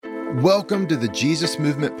Welcome to the Jesus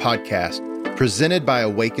Movement Podcast, presented by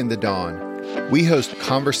Awaken the Dawn. We host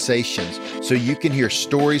conversations so you can hear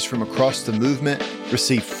stories from across the movement,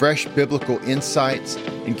 receive fresh biblical insights,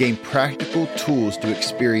 and gain practical tools to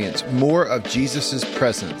experience more of Jesus'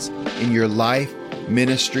 presence in your life,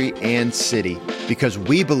 ministry, and city, because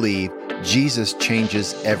we believe Jesus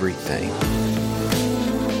changes everything.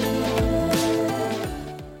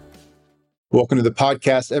 Welcome to the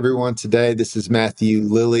podcast, everyone. Today, this is Matthew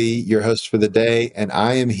Lilly, your host for the day, and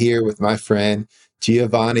I am here with my friend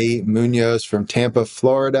Giovanni Munoz from Tampa,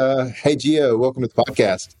 Florida. Hey, Gio, welcome to the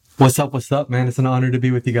podcast. What's up, man? It's an honor to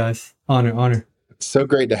be with you guys. Honor. It's so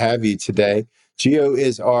great to have you today. Gio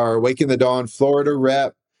is our Awaken the Dawn Florida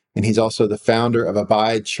rep, and he's also the founder of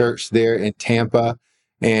Abide Church there in Tampa.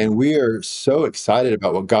 And we are so excited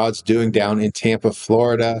about what God's doing down in Tampa,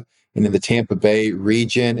 Florida, and in the Tampa Bay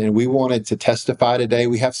region. And we wanted to testify today.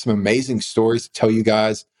 We have some amazing stories to tell you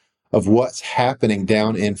guys of what's happening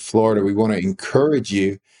down in Florida. We want to encourage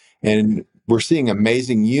you. And we're seeing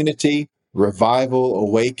amazing unity, revival,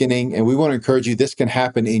 awakening. And we want to encourage you this can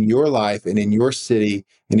happen in your life and in your city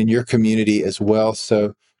and in your community as well.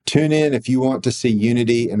 So tune in if you want to see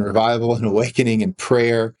unity and revival and awakening and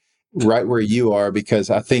prayer right where you are, because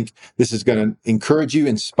I think this is going to encourage you,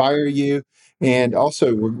 inspire you. And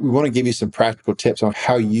also, we want to give you some practical tips on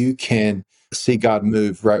how you can see God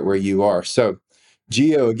move right where you are. So,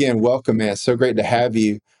 Gio, again, welcome, man. It's so great to have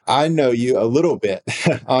you. I know you a little bit,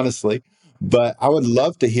 honestly, but I would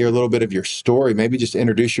love to hear a little bit of your story. Maybe just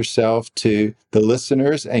introduce yourself to the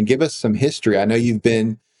listeners and give us some history. I know you've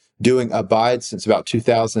been doing Abide since about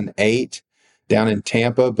 2008 down in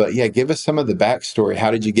Tampa, but yeah, give us some of the backstory. How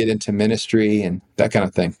did you get into ministry and that kind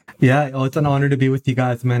of thing? Yeah, it's an honor to be with you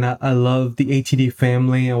guys, man. I love the ATD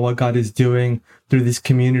family and what God is doing through this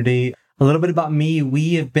community. A little bit about me.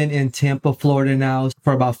 We have been in Tampa, Florida now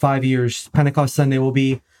for about 5 years. Pentecost Sunday will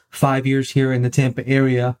be 5 years here in the Tampa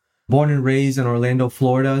area. Born and raised in Orlando,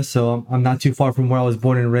 Florida. So I'm not too far from where I was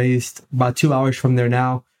born and raised, about 2 hours from there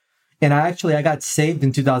now. And I got saved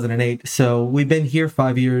in 2008. So we've been here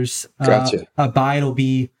 5 years. Gotcha. Abide will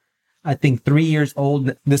be, I think, 3 years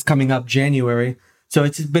old this coming up January. So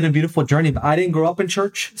it's been a beautiful journey, but I didn't grow up in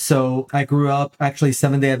church. So I grew up actually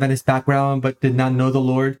Seventh-day Adventist background, but did not know the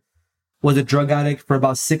Lord. Was a drug addict for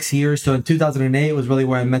about 6 years. So in 2008 was really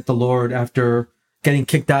where I met the Lord after getting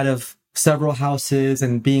kicked out of several houses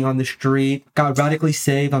and being on the street. Got radically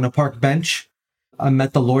saved on a park bench. I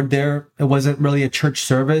met the Lord there. It wasn't really a church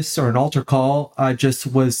service or an altar call. I just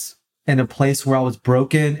was in a place where I was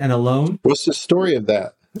broken and alone. What's the story of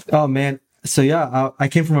that? Oh, man. So yeah, I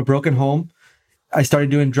came from a broken home. I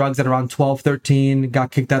started doing drugs at around 12, 13,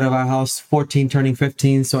 got kicked out of our house, 14, turning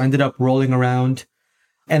 15. So I ended up rolling around.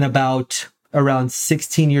 And around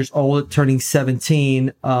 16 years old, turning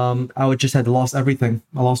 17, I just had lost everything.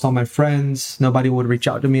 I lost all my friends. Nobody would reach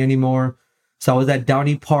out to me anymore. So I was at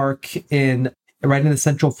Downey Park right in the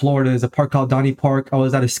central Florida. There's a park called Downey Park. I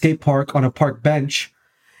was at a skate park on a park bench.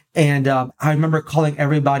 And I remember calling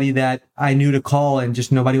everybody that I knew to call, and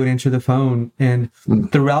just nobody would answer the phone. And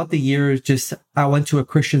throughout the years, I went to a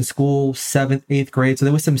Christian school, 7th, 8th grade. So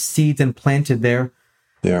there was some seeds implanted there.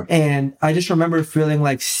 Yeah. And I just remember feeling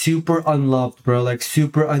like super unloved, bro, like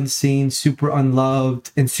super unseen, super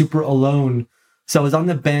unloved, and super alone. So I was on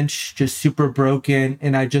the bench, just super broken.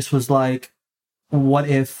 And I just was like, what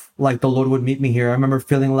if like the Lord would meet me here? I remember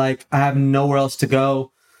feeling like I have nowhere else to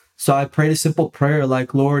go. So I prayed a simple prayer,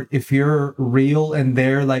 like, Lord, if you're real and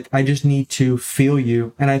there, like, I just need to feel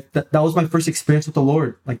you. And that was my first experience with the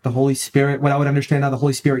Lord, like the Holy Spirit, when I would understand how the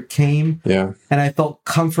Holy Spirit came. Yeah. And I felt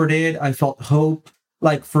comforted. I felt hope.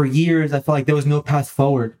 Like for years, I felt like there was no path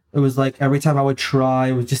forward. It was like every time I would try,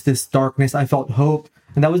 it was just this darkness. I felt hope.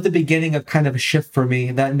 And that was the beginning of kind of a shift for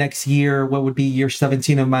me. That next year, what would be year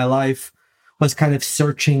 17 of my life, was kind of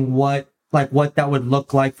searching what that would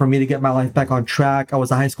look like for me to get my life back on track. I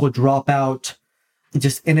was a high school dropout,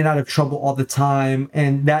 just in and out of trouble all the time.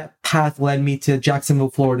 And that path led me to Jacksonville,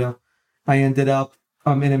 Florida. I ended up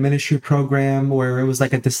in a ministry program where it was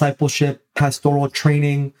like a discipleship, pastoral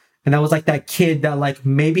training. And I was like that kid that like,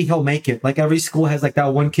 maybe he'll make it. Like every school has like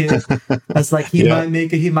that one kid that's like, he might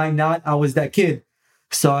make it, he might not. I was that kid.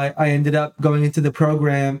 So I ended up going into the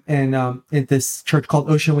program and at this church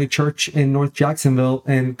called Ocean Way Church in North Jacksonville.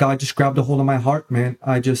 And God just grabbed a hold of my heart, man.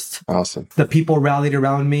 Awesome. The people rallied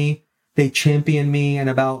around me. They championed me. And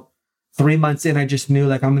about 3 months in, I just knew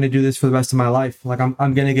like, I'm going to do this for the rest of my life. Like I'm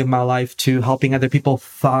going to give my life to helping other people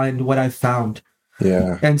find what I found.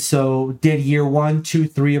 Yeah. And so did year 1, 2,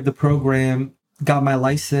 3 of the program, got my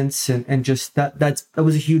license and just that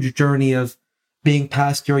was a huge journey of being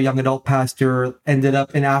pastor, young adult pastor, ended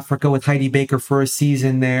up in Africa with Heidi Baker for a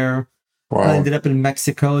season there. Wow. I ended up in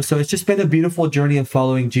Mexico. So it's just been a beautiful journey of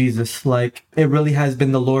following Jesus. Like, it really has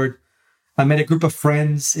been the Lord. I met a group of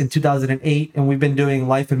friends in 2008, and we've been doing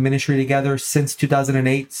life and ministry together since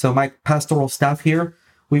 2008. So my pastoral staff here,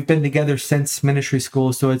 we've been together since ministry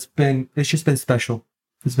school. So it's just been special.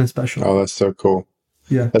 It's been special. Oh, that's so cool.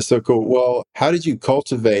 Yeah. That's so cool. Well, how did you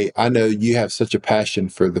cultivate? I know you have such a passion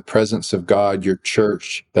for the presence of God, your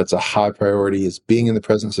church. That's a high priority, is being in the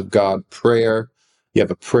presence of God, prayer. You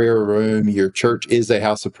have a prayer room. Your church is a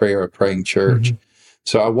house of prayer, a praying church. Mm-hmm.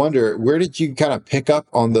 So I wonder, where did you kind of pick up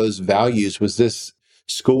on those values? Was this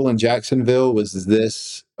school in Jacksonville? Was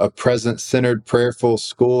this a presence-centered, prayerful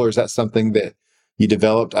school, or is that something that you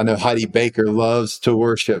developed? I know Heidi Baker loves to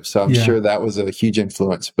worship, so I'm sure that was a huge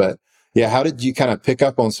influence. But yeah, how did you kind of pick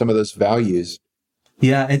up on some of those values?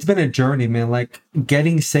 Yeah, it's been a journey, man. Like,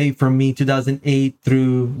 getting saved for me, 2008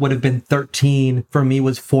 through would have been 13, for me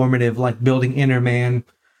was formative, like building inner man,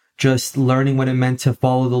 just learning what it meant to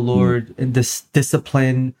follow the Lord and this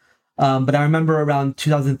discipline. But I remember around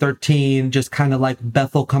 2013, just kind of like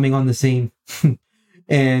Bethel coming on the scene.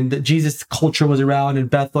 And Jesus culture was around in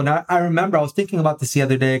Bethel. And I remember I was thinking about this the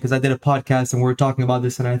other day because I did a podcast and we were talking about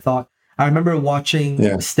this. And I remember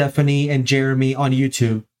watching Stephanie and Jeremy on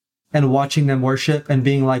YouTube and watching them worship and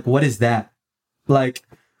being like, what is that? Like,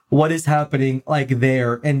 what is happening like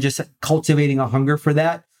there? And just cultivating a hunger for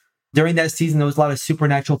that. During that season, there was a lot of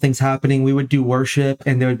supernatural things happening. We would do worship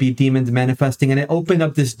and there would be demons manifesting. And it opened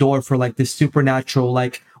up this door for like this supernatural,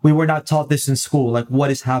 like, we were not taught this in school. Like, what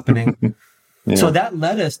is happening? So that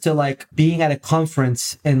led us to like being at a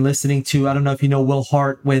conference and listening to, I don't know if you know Will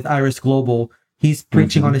Hart with Iris Global. He's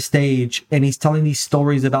preaching on a stage and he's telling these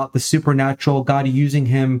stories about the supernatural, God using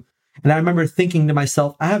him. And I remember thinking to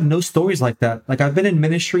myself, I have no stories like that. Like, I've been in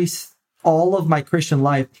ministries all of my Christian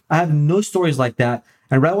life. I have no stories like that.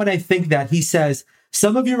 And right when I think that, he says,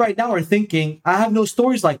 some of you right now are thinking, I have no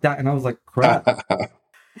stories like that. And I was like, crap.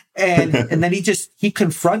 and then he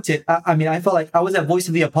confronted. I mean, I felt like I was at Voice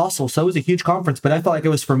of the Apostle. So it was a huge conference, but I felt like it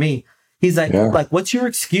was for me. He's like, what's your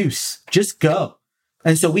excuse? Just go.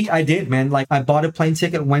 And so I did, man. Like, I bought a plane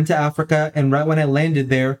ticket, went to Africa. And right when I landed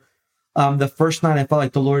there, the first night I felt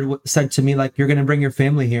like the Lord said to me, like, you're going to bring your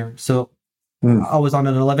family here. So I was on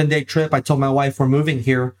an 11-day trip. I told my wife we're moving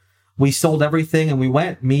here. We sold everything and we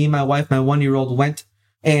went. Me, my wife, my 1-year-old went.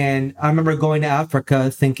 And I remember going to Africa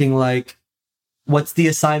thinking like, what's the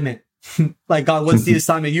assignment? Like, God, what's the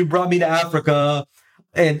assignment? You brought me to Africa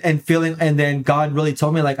and feeling, and then God really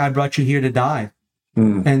told me like, I brought you here to die.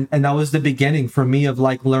 And that was the beginning for me of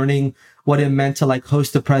like learning what it meant to like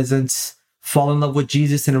host the presence, fall in love with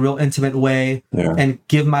Jesus in a real intimate way, and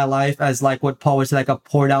give my life as like what Paul would say, like a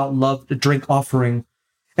poured out love drink offering.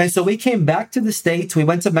 And so we came back to the States. We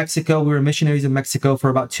went to Mexico. We were missionaries in Mexico for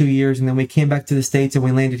about 2 years. And then we came back to the States and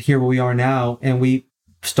we landed here where we are now. And we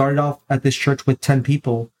started off at this church with 10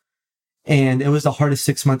 people. And it was the hardest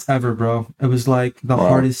 6 months ever, bro. It was like the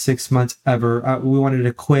hardest 6 months ever. We wanted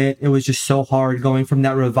to quit. It was just so hard going from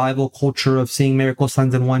that revival culture of seeing miracle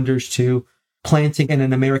signs and wonders to planting in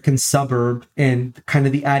an American suburb and kind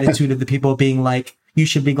of the attitude of the people being like, you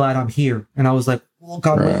should be glad I'm here. And I was like, oh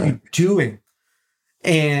God, what are you doing?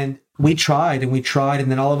 And we tried.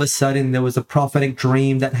 And then all of a sudden there was a prophetic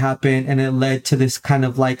dream that happened and it led to this kind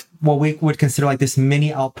of like what we would consider like this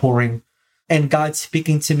mini outpouring. And God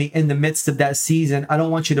speaking to me in the midst of that season, I don't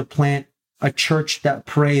want you to plant a church that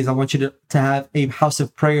prays. I want you to have a house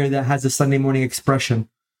of prayer that has a Sunday morning expression.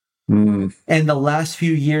 And the last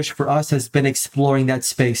few years for us has been exploring that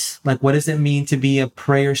space. Like, what does it mean to be a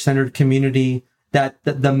prayer-centered community that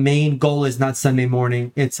the main goal is not Sunday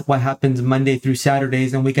morning? It's what happens Monday through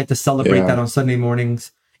Saturdays, and we get to celebrate that on Sunday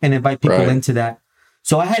mornings and invite people into that.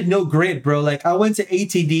 So I had no grid, bro. Like, I went to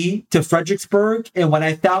ATD, to Fredericksburg, and when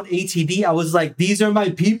I found ATD, I was like, these are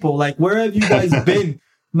my people. Like, where have you guys been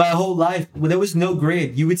my whole life? Well, there was no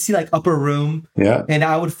grid. You would see like upper room, and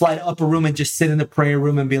I would fly to upper room and just sit in the prayer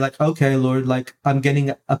room and be like, okay, Lord, like I'm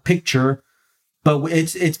getting a picture. But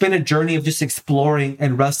it's been a journey of just exploring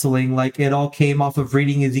and wrestling. Like, it all came off of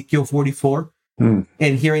reading Ezekiel 44 and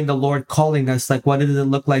hearing the Lord calling us. Like, what does it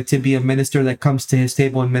look like to be a minister that comes to his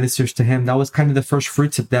table and ministers to him? That was kind of the first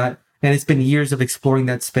fruits of that. And it's been years of exploring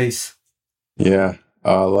that space. Yeah.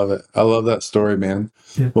 I love it. I love that story, man.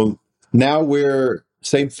 Yeah. Well, now we're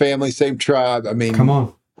same family, same tribe. I mean, come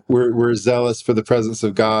on. We're zealous for the presence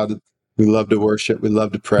of God. We love to worship. We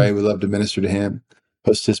love to pray. We love to minister to him,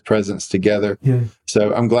 host his presence together. Yeah.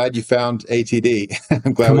 So I'm glad you found ATD.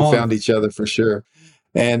 I'm glad we found each other for sure.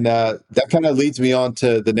 And that kind of leads me on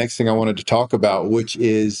to the next thing I wanted to talk about, which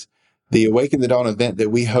is the Awaken the Dawn event that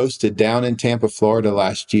we hosted down in Tampa, Florida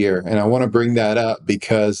last year. And I want to bring that up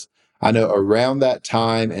because I know around that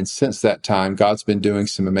time and since that time, God's been doing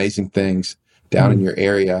some amazing things down in your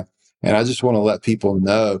area. And I just want to let people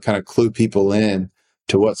know, kind of clue people in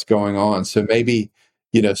to what's going on. So maybe,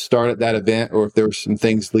 start at that event, or if there were some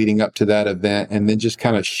things leading up to that event, and then just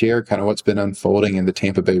kind of share kind of what's been unfolding in the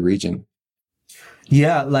Tampa Bay region.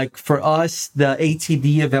 Yeah, like for us, the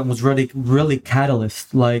ATD event was really, really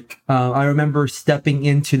catalyst. Like, I remember stepping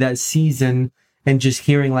into that season and just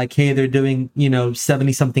hearing like, hey, they're doing,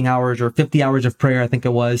 70 something hours or 50 hours of prayer, I think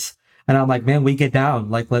it was. And I'm like, man, we get down.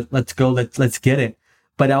 Like, let's go. Let's get it.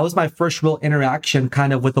 But that was my first real interaction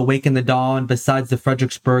kind of with Awaken the Dawn, besides the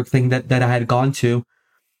Fredericksburg thing that I had gone to.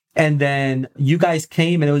 And then you guys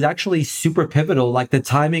came, and it was actually super pivotal. Like, the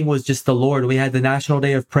timing was just the Lord. We had the National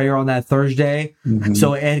Day of Prayer on that Thursday. Mm-hmm.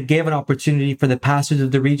 So it gave an opportunity for the pastors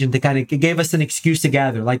of the region to it gave us an excuse to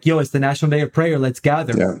gather. Like, yo, it's the National Day of Prayer. Let's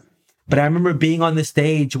gather. Yeah. But I remember being on the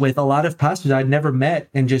stage with a lot of pastors I'd never met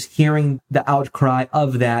and just hearing the outcry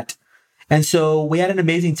of that. And so we had an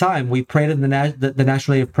amazing time. We prayed in the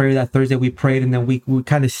National Day of Prayer that Thursday. We prayed, and then we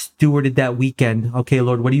kind of stewarded that weekend. Okay,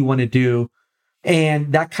 Lord, what do you want to do?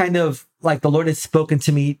 And that kind of, like, the Lord has spoken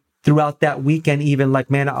to me throughout that weekend, even like,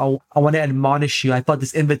 man, I want to admonish you. I felt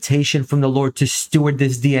this invitation from the Lord to steward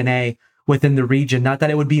this DNA within the region. Not that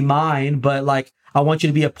it would be mine, but like, I want you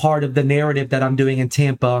to be a part of the narrative that I'm doing in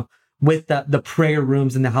Tampa with the prayer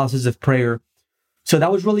rooms and the houses of prayer. So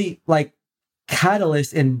that was really like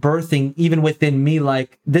catalyst in birthing, even within me,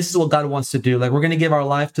 like, this is what God wants to do. Like, we're going to give our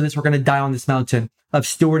life to this. We're going to die on this mountain of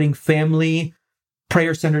stewarding family,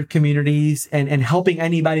 prayer-centered communities, and helping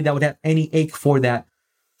anybody that would have any ache for that.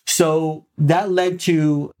 So that led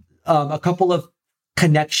to a couple of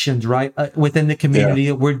connections, right, within the community.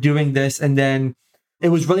 Yeah. We're doing this. And then it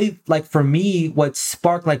was really like, for me, what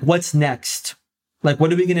sparked, like, what's next? Like,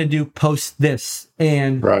 what are we going to do post this?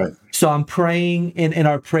 And right. So I'm praying in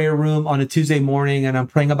our prayer room on a Tuesday morning, and I'm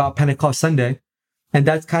praying about Pentecost Sunday. And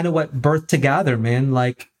that's kind of what birthed Together, man.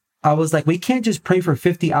 Like, I was like, we can't just pray for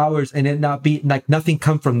 50 hours and it not be like nothing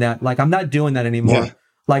come from that. Like, I'm not doing that anymore. Yeah.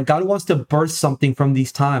 Like, God wants to birth something from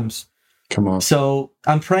these times. Come on. So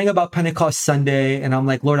I'm praying about Pentecost Sunday, and I'm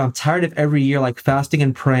like, Lord, I'm tired of every year, like, fasting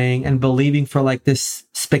and praying and believing for like this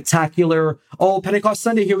spectacular, oh, Pentecost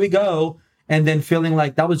Sunday, here we go. And then feeling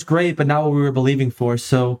like that was great, but not what we were believing for.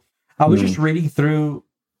 So I was just reading through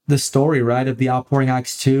the story, right, of the outpouring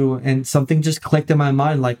Acts 2, and something just clicked in my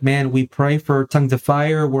mind. Like, man, we pray for tongues of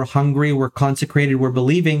fire. We're hungry. We're consecrated. We're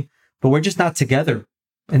believing, but we're just not together.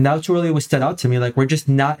 And that's really what stood out to me. Like, we're just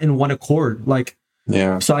not in one accord. Like,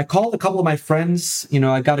 yeah. So I called a couple of my friends.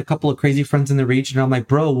 I got a couple of crazy friends in the region. I'm like,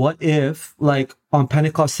 bro, what if, like, on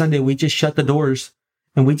Pentecost Sunday, we just shut the doors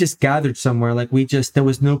and we just gathered somewhere? Like, there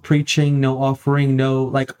was no preaching, no offering, no,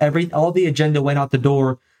 like, all the agenda went out the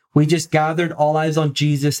door. We just gathered, all eyes on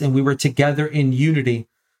Jesus, and we were together in unity.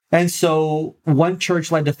 And so one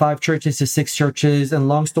church led to 5 churches to 6 churches. And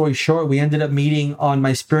long story short, we ended up meeting on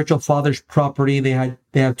my spiritual father's property. They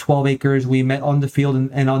have 12 acres. We met on the field,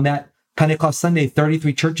 and on that Pentecost Sunday,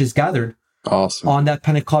 33 churches gathered. Awesome. On that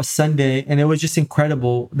Pentecost Sunday. And it was just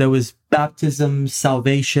incredible. There was baptisms,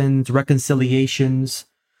 salvations, reconciliations.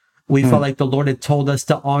 We felt like the Lord had told us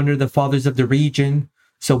to honor the fathers of the region.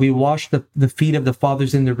 So we washed the feet of the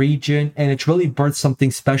fathers in the region, and it's really birthed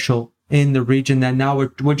something special in the region that now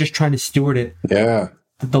we're just trying to steward it. Yeah.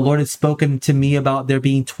 The Lord has spoken to me about there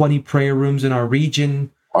being 20 prayer rooms in our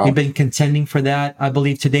region. Wow. We've been contending for that. I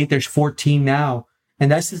believe to date there's 14 now.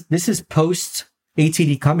 And this is post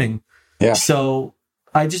ATD coming. Yeah. So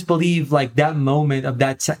I just believe like that moment of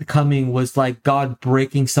that coming was like God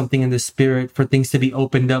breaking something in the spirit for things to be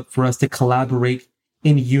opened up for us to collaborate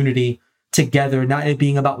in unity together, not it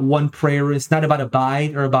being about one prayer. It's not about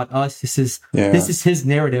Abide or about us. This is his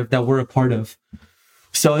narrative that we're a part of.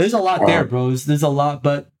 So there's a lot there, bros. There's a lot,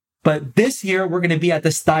 but this year we're going to be at the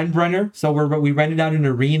Steinbrenner. So we rented out an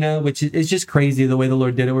arena, which is just crazy the way the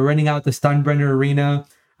Lord did it. We're renting out the Steinbrenner arena.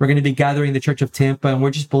 We're going to be gathering the Church of Tampa, and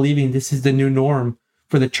we're just believing this is the new norm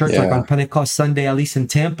for the church. Like on Pentecost Sunday, at least in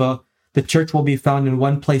Tampa, the church will be found in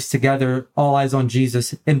one place together, all eyes on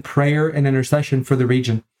Jesus, in prayer and intercession for the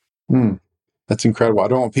region. That's incredible. I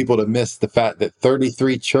don't want people to miss the fact that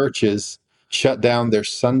 33 churches shut down their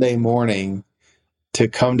Sunday morning to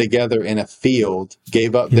come together in a field,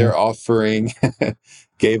 gave up their offering,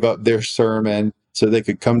 gave up their sermon so they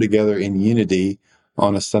could come together in unity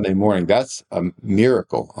on a Sunday morning. That's a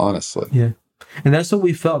miracle, honestly. Yeah. And that's what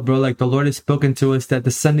we felt, bro. Like the Lord has spoken to us that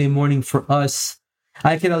the Sunday morning for us,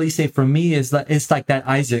 I can at least say for me, is that it's like that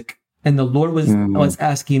Isaac. And the Lord was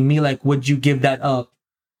asking me, like, would you give that up?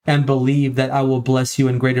 and believe that I will bless you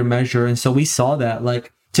in greater measure. And so we saw that.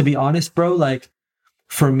 Like, to be honest, bro, like,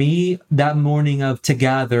 for me, that morning of to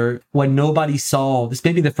gather, when nobody saw, this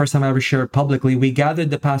may be the first time I ever shared publicly, we gathered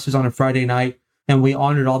the pastors on a Friday night and we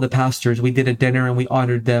honored all the pastors. We did a dinner and we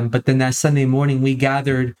honored them. But then that Sunday morning, we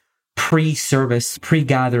gathered pre-service,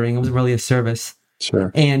 pre-gathering. It wasn't really a service.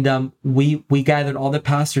 Sure. And we gathered all the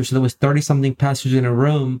pastors. So there was 30-something pastors in a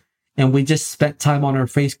room, and we just spent time on our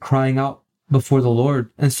face crying out before the Lord.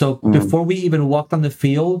 And so before we even walked on the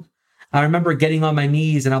field, I remember getting on my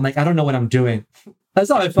knees and I'm like, I don't know what I'm doing. That's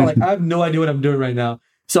how I felt. Like, I have no idea what I'm doing right now.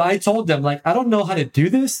 So I told them, like, I don't know how to do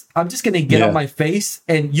this. I'm just going to get on my face,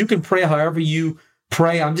 and you can pray however you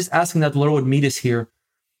pray. I'm just asking that the Lord would meet us here.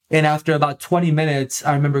 And after about 20 minutes,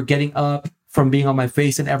 I remember getting up from being on my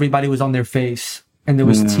face, and everybody was on their face, and there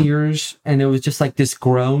was tears, and it was just like this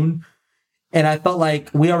groan. And I felt like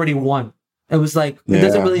we already won. It was like, it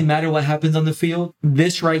doesn't really matter what happens on the field.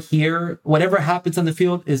 This right here, whatever happens on the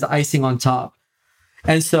field is the icing on top.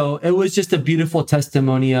 And so it was just a beautiful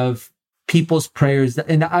testimony of people's prayers.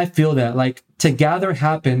 And I feel that, like, to gather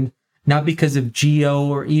happened not because of Gio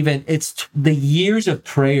or even, it's the years of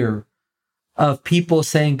prayer of people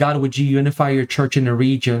saying, God, would you unify your church in the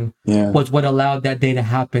region was what allowed that day to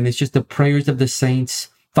happen. It's just the prayers of the saints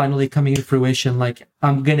finally coming to fruition. Like,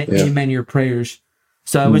 I'm going to amen your prayers.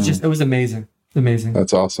 So it was just, it was amazing. Amazing.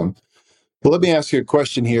 That's awesome. Well, let me ask you a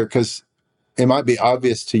question here, because it might be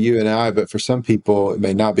obvious to you and I, but for some people it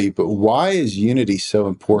may not be. But why is unity so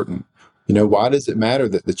important? You know, why does it matter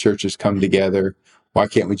that the churches come together? Why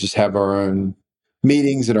can't we just have our own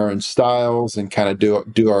meetings and our own styles and kind of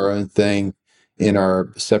do our own thing in our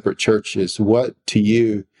separate churches? What to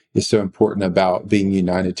you is so important about being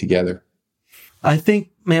united together? I think,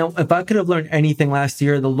 man, if I could have learned anything last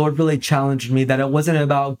year, the Lord really challenged me that it wasn't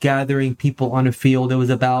about gathering people on a field. It was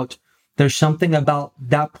about, there's something about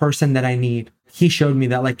that person that I need. He showed me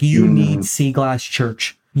that, like, you need Sea Glass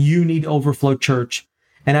Church. You need Overflow Church.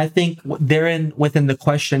 And I think therein within the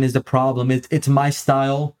question is the problem. It's my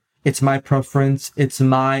style. It's my preference. It's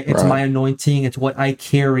my anointing. It's what I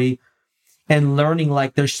carry. And learning,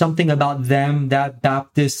 like, there's something about them, that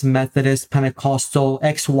Baptist, Methodist, Pentecostal,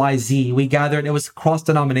 XYZ. We gathered, it was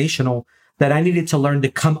cross-denominational, that I needed to learn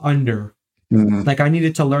to come under. Like, I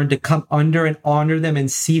needed to learn to come under and honor them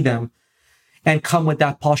and see them and come with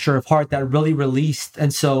that posture of heart that really released.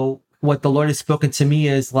 And so what the Lord has spoken to me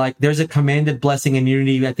is, like, there's a commanded blessing in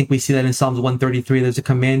unity. I think we see that in Psalms 133. There's a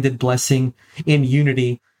commanded blessing in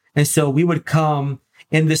unity. And so we would come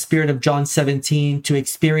in the spirit of John 17 to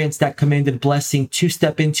experience that commanded blessing, to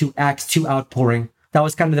step into Acts 2 outpouring. That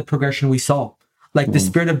was kind of the progression we saw. Like the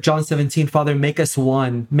spirit of John 17, Father, make us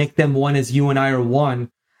one, make them one as you and I are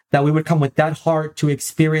one, that we would come with that heart to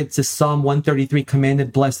experience the Psalm 133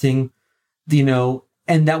 commanded blessing, you know,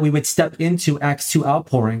 and that we would step into Acts 2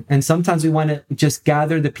 outpouring. And sometimes we want to just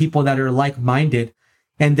gather the people that are like-minded.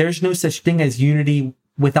 And there's no such thing as unity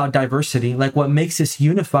without diversity. Like, what makes us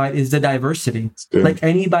unified is the diversity. Like,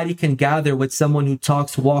 anybody can gather with someone who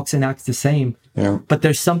talks, walks, and acts the same. But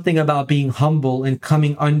there's something about being humble and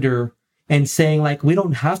coming under and saying, like, we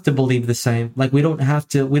don't have to believe the same. Like, we don't have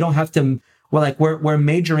to, we're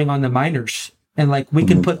majoring on the minors. And, like, we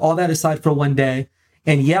can put all that aside for one day.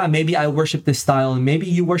 And yeah, maybe I worship this style, and maybe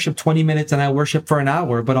you worship 20 minutes and I worship for an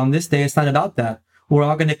hour. But on this day, it's not about that. We're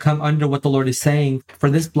all going to come under what the Lord is saying for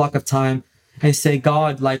this block of time and say,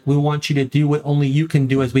 God, like, we want you to do what only you can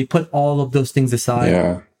do, as we put all of those things aside.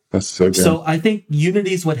 Yeah, that's so good. So I think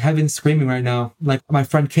unity is what heaven's screaming right now. Like, my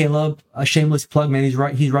friend Caleb, a shameless plug, man, he's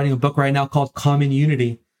writing a book right now called Common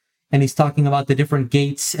Unity. And he's talking about the different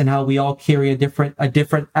gates and how we all carry a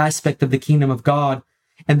different aspect of the kingdom of God.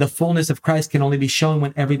 And the fullness of Christ can only be shown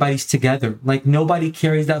when everybody's together. Like, nobody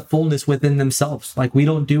carries that fullness within themselves. Like, we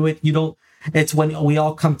don't do it. You don't. It's when we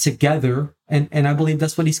all come together. And I believe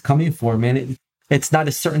that's what he's coming for, man. It's not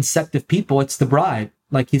a certain sect of people. It's the bride.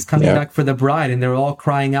 Like, he's coming back for the bride, and they're all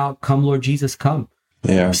crying out, come, Lord Jesus, come.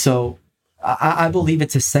 Yeah. So I believe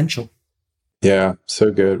it's essential. Yeah.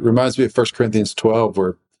 So good. Reminds me of 1 Corinthians 12,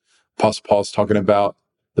 where Apostle Paul's talking about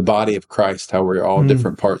the body of Christ, how we're all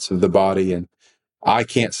different parts of the body. And I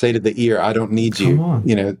can't say to the ear, I don't need you,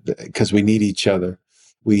 you know, because we need each other.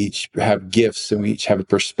 We each have gifts and we each have a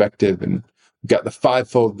perspective, and we've got the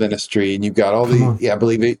fivefold ministry, and you've got all I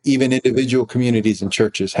believe even individual communities and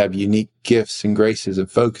churches have unique gifts and graces and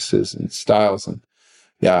focuses and styles. And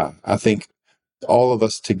I think all of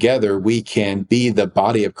us together, we can be the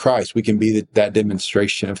body of Christ. We can be that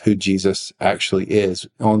demonstration of who Jesus actually is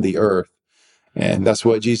on the earth. And that's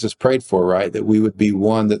what Jesus prayed for, right? That we would be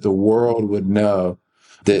one, that the world would know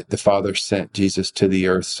that the Father sent Jesus to the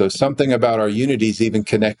earth. So something about our unity is even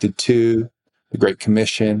connected to the Great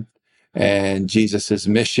Commission and Jesus's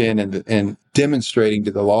mission, and demonstrating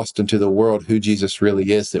to the lost and to the world who Jesus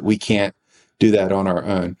really is, that we can't do that on our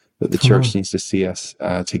own, that the church needs to see us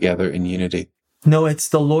together in unity. No, it's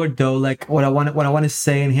the Lord though. Like what I want to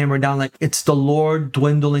say and hammer down, like it's the Lord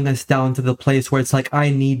dwindling us down to the place where it's like, I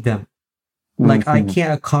need them. Like I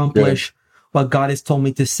can't accomplish what God has told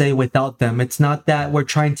me to say without them. It's not that we're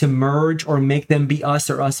trying to merge or make them be us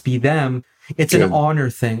or us be them. It's an honor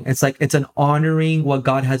thing. It's like, it's an honoring what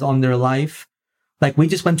God has on their life. Like we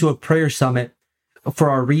just went to a prayer summit for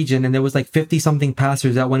our region, and there was like 50 something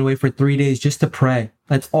pastors that went away for 3 days just to pray.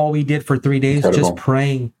 That's all we did for 3 days, Incredible. just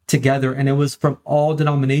praying together. And it was from all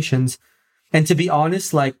denominations. And to be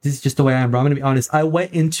honest, like this is just the way I am, bro. I'm going to be honest. I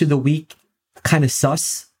went into the week kind of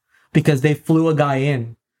sus because they flew a guy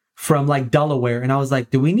in from like Delaware. And I was like,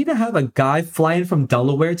 do we need to have a guy flying from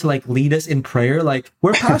Delaware to like lead us in prayer? Like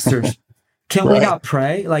we're pastors. Can we not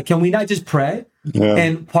pray? Like, can we not just pray? Yeah.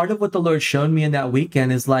 And part of what the Lord showed me in that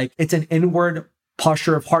weekend is like, it's an inward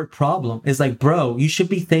posture of heart problem. Is like, bro, you should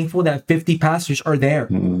be thankful that 50 pastors are there.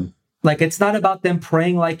 Like, it's not about them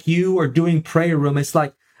praying like you or doing prayer room. It's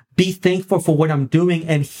like, be thankful for what I'm doing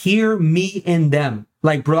and hear me in them.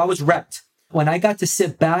 Like, bro, I was wrecked. When I got to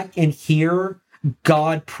sit back and hear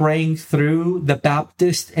God praying through the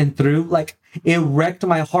Baptist and through, like, it wrecked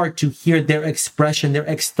my heart to hear their expression, their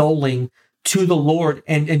extolling to the Lord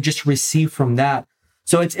and just receive from that.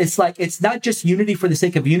 So it's like, it's not just unity for the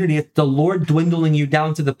sake of unity. It's the Lord dwindling you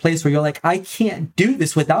down to the place where you're like, I can't do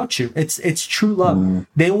this without you. It's true love.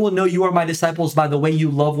 They will know you are my disciples by the way you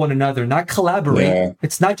love one another, not collaborate. Yeah.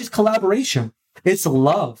 It's not just collaboration. It's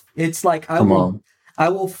love. It's like, I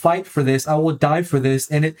will fight for this. I will die for this.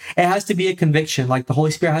 And it has to be a conviction. Like the Holy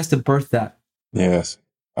Spirit has to birth that. Yes.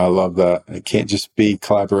 I love that. It can't just be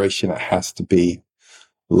collaboration. It has to be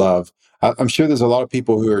love. I'm sure there's a lot of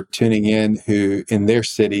people who are tuning in who in their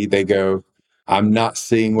city, they go, I'm not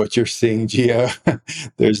seeing what you're seeing, Gio.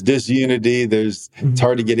 There's disunity. It's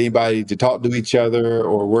hard to get anybody to talk to each other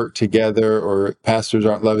or work together, or pastors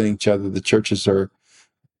aren't loving each other. The churches are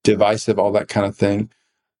divisive, all that kind of thing.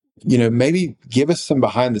 You know, maybe give us some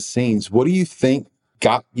behind the scenes. What do you think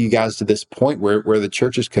got you guys to this point where the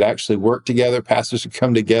churches could actually work together, pastors could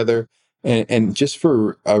come together? And just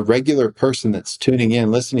for a regular person that's tuning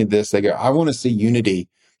in, listening to this, they go, I want to see unity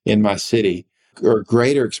in my city, or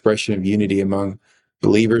greater expression of unity among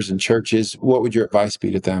believers and churches. What would your advice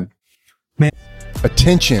be to them?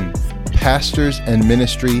 Attention, pastors and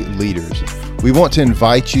ministry leaders. We want to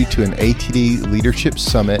invite you to an ATD Leadership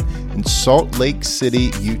Summit in Salt Lake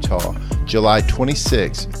City, Utah, July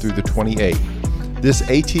 26th through the 28th. This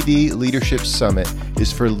ATD Leadership Summit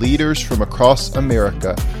is for leaders from across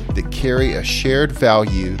America that carry a shared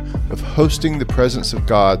value of hosting the presence of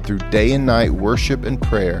God through day and night worship and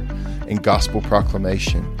prayer and gospel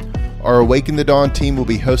proclamation. Our Awaken the Dawn team will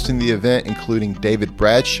be hosting the event, including David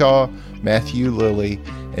Bradshaw, Matthew Lilly,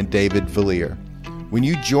 and David Villier. When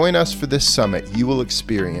you join us for this summit, you will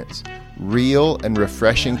experience real and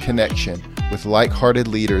refreshing connection with like-hearted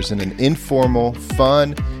leaders in an informal,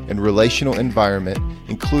 fun, and relational environment,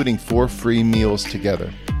 including 4 free meals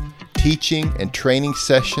together. Teaching and training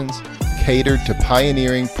sessions catered to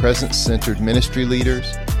pioneering, presence-centered ministry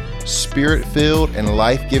leaders, spirit-filled and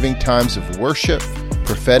life-giving times of worship,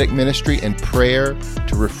 prophetic ministry, and prayer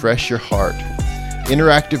to refresh your heart.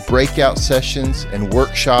 Interactive breakout sessions and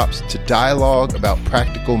workshops to dialogue about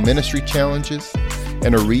practical ministry challenges,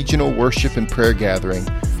 and a regional worship and prayer gathering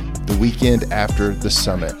the weekend after the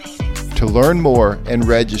summit. To learn more and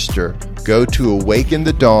register, go to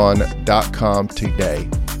awakenthedawn.com today.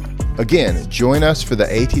 Again, join us for the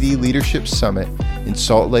ATD Leadership Summit in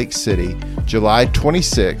Salt Lake City, July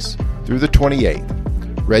 26th through the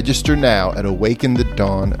 28th. Register now at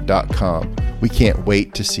awakenthedawn.com. We can't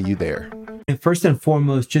wait to see you there. And first and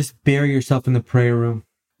foremost, just bury yourself in the prayer room.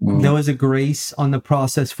 There was a grace on the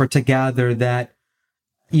process for to gather that,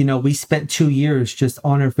 you know, we spent 2 years just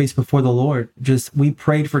on our face before the Lord. We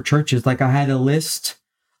prayed for churches. Like, I had a list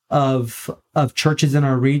of churches in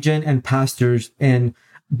our region and pastors. And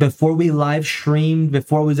before we live streamed,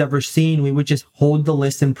 before it was ever seen, we would just hold the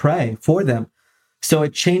list and pray for them. So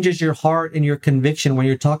it changes your heart and your conviction when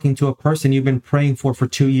you're talking to a person you've been praying for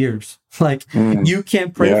 2 years. Like, you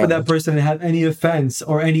can't pray for that person and have any offense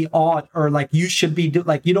or any ought, or like you should be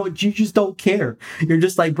you just don't care. You're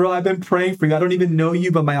just like, bro, I've been praying for you. I don't even know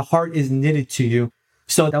you, but my heart is knitted to you.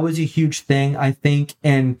 So that was a huge thing, I think.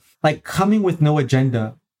 And like, coming with no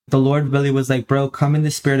agenda, the Lord really was like, bro, come in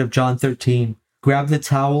the spirit of John 13, grab the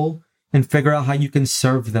towel and figure out how you can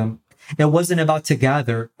serve them. it wasn't about to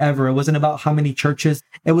gather ever. It wasn't about how many churches.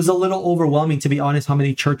 It was a little overwhelming, to be honest, how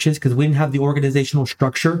many churches, because we didn't have the organizational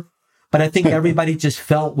structure. But I think everybody just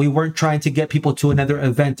felt we weren't trying to get people to another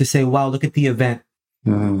event to say, wow, look at the event.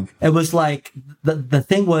 Mm-hmm. It was like, the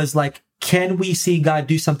thing was like, can we see God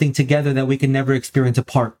do something together that we can never experience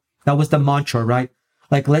apart? That was the mantra, right?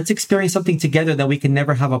 Like, let's experience something together that we can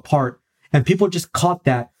never have apart. And people just caught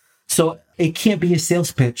that. So it can't be a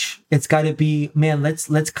sales pitch. It's got to be, man,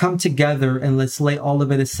 let's come together and let's lay all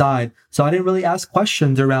of it aside. So I didn't really ask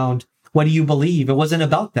questions around, what do you believe? It wasn't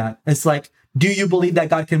about that. It's like, do you believe that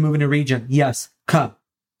God can move in a region? Yes. Come.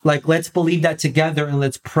 Like, let's believe that together and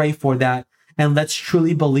let's pray for that. And let's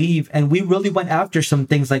truly believe. And we really went after some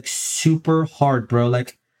things like super hard, bro.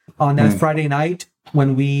 Like on that Friday night,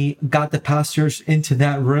 when we got the pastors into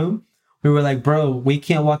that room, we were like, bro, we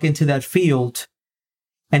can't walk into that field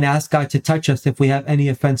and ask God to touch us if we have any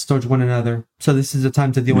offense towards one another. So this is the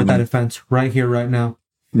time to deal with that offense right here, right now.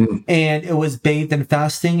 And it was bathed in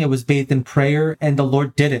fasting. It was bathed in prayer, and the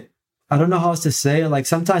Lord did it. I don't know how else to say it. Like,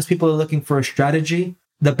 sometimes people are looking for a strategy.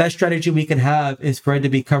 The best strategy we can have is for it to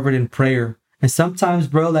be covered in prayer. And sometimes,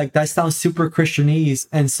 bro, like, that sounds super Christianese.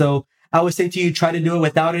 And so I would say to you, try to do it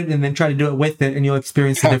without it and then try to do it with it, and you'll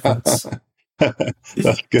experience the difference.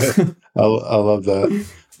 That's good. I love that.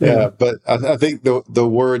 Yeah, but I think the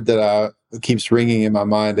word that keeps ringing in my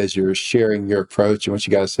mind as you're sharing your approach and what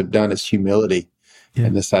you guys have done is humility. Yeah.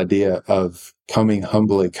 And this idea of coming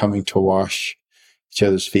humbly, coming to wash each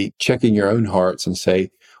other's feet, checking your own hearts and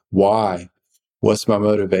say, why? What's my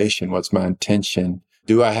motivation? What's my intention?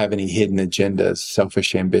 Do I have any hidden agendas,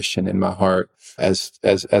 selfish ambition in my heart as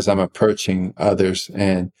I'm approaching others?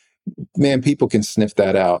 And man, people can sniff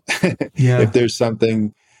that out. Yeah. If there's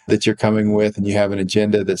something that you're coming with and you have an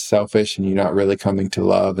agenda that's selfish and you're not really coming to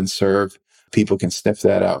love and serve, people can sniff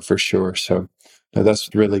that out for sure. So no,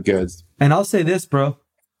 that's really good. And I'll say this, bro.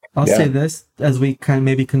 I'll say this as we kind of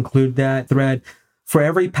maybe conclude that thread. For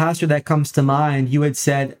every pastor that comes to mind, you had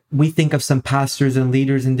said, we think of some pastors and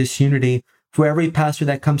leaders in disunity. For every pastor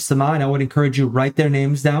that comes to mind, I would encourage you, write their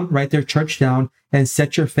names down, write their church down, and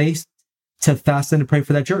set your face to fast and to pray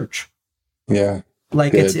for that church. Yeah.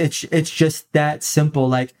 Like, it's just that simple.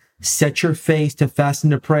 Like, set your face to fast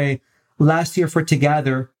and to pray. Last year for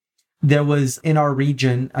Together, there was in our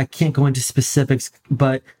region, I can't go into specifics,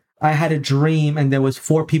 but I had a dream and there was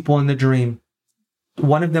 4 people in the dream.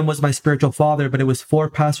 One of them was my spiritual father, but it was 4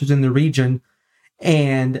 pastors in the region.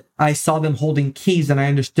 And I saw them holding keys and I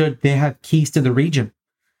understood they have keys to the region.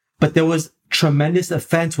 But there was tremendous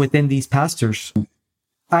offense within these pastors.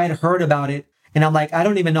 I had heard about it and I'm like, I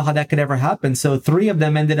don't even know how that could ever happen. So 3 of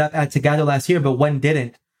them ended up at Together last year, but 1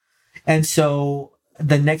 didn't. And so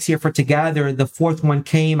the next year for Together, the 4th one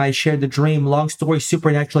came, I shared the dream. Long story,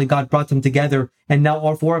 supernaturally, God brought them together. And now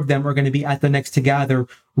all 4 of them are going to be at the next Together,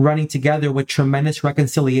 running together with tremendous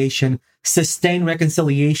reconciliation, sustained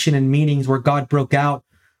reconciliation in meetings where God broke out.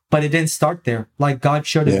 But it didn't start there. Like, God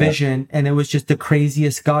showed a vision and it was just the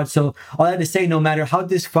craziest God. So all I had to say, no matter how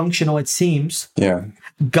dysfunctional it seems,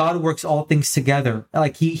 God works all things together.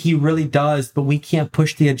 Like he really does, but we can't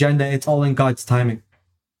push the agenda. It's all in God's timing.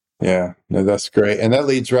 Yeah, no, that's great. And that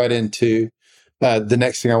leads right into the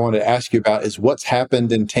next thing I wanted to ask you about is what's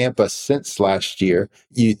happened in Tampa since last year.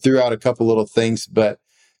 You threw out a couple little things, but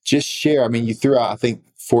just share. I mean, you threw out, I think,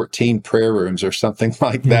 14 prayer rooms or something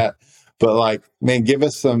like that. But like, man, give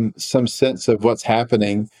us some sense of what's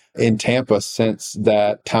happening in Tampa since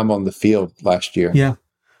that time on the field last year. Yeah.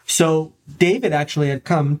 So David actually had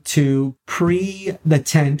come to pre the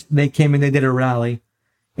tent. They came and they did a rally.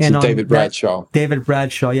 And so David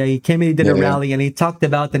Bradshaw. Yeah, he came and he did a rally and he talked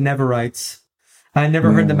about the Neverites. I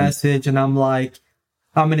never heard the message and I'm like,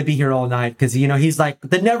 I'm going to be here all night. Because, you know, he's like,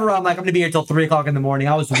 the Neverite, I'm like, I'm going to be here till 3:00 in the morning.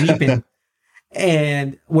 I was weeping.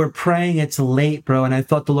 And we're praying. It's late, bro. And I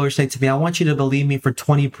felt the Lord say to me, I want you to believe me for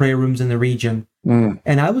 20 prayer rooms in the region. And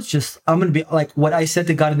I was just, I'm going to be like, what I said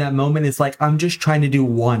to God in that moment is like, I'm just trying to do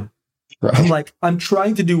one. Right. I'm like, I'm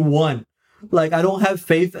trying to do one. Like, I don't have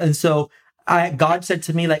faith. And so God said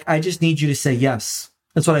to me, like, I just need you to say yes.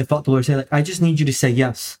 That's what I felt the Lord say. Like, I just need you to say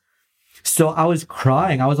yes. So I was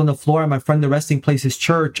crying. I was on the floor at my friend, the Resting Places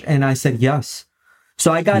church. And I said, yes.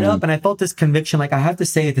 So I got up and I felt this conviction, like I have to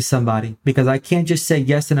say it to somebody because I can't just say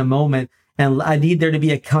yes in a moment. And I need there to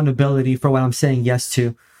be accountability for what I'm saying yes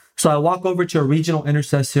to. So I walk over to a regional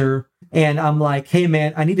intercessor and I'm like, hey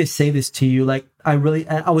man, I need to say this to you. Like I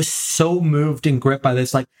was so moved and gripped by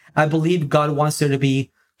this. Like I believe God wants there to be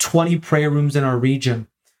 20 prayer rooms in our region.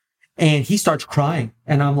 And he starts crying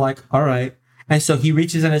and I'm like, all right. And so he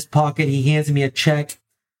reaches in his pocket. He hands me a check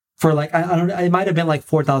for like, I don't know, it might have been like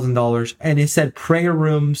 $4,000. And it said prayer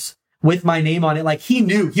rooms with my name on it. Like he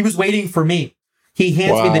knew, he was waiting for me. He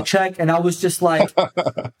hands me the check and I was just like,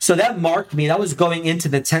 so that marked me. That was going into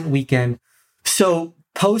the tent weekend. So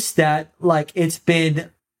post that, like it's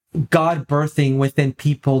been God birthing within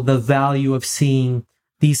people the value of seeing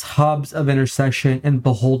these hubs of intercession and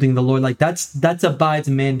beholding the Lord. Like that's Abide's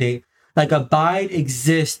mandate. Like Abide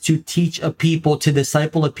exists to teach a people, to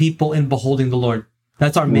disciple a people in beholding the Lord.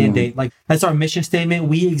 That's our mandate. Like that's our mission statement.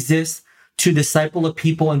 We exist to disciple a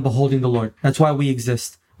people in beholding the Lord. That's why we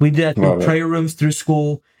exist. We do that through prayer rooms, through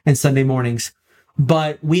school, and Sunday mornings.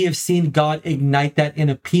 But we have seen God ignite that in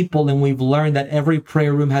a people, and we've learned that every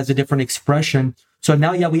prayer room has a different expression. So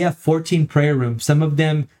now, we have 14 prayer rooms. Some of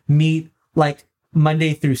them meet like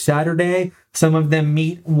Monday through Saturday. Some of them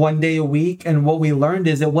meet one day a week. And what we learned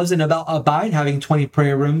is it wasn't about Abide having 20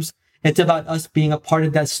 prayer rooms. It's about us being a part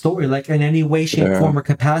of that story, like in any way, shape, form, or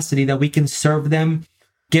capacity that we can serve them,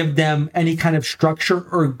 give them any kind of structure,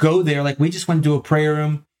 or go there. Like we just went to a prayer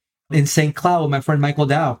room in St. Cloud with my friend Michael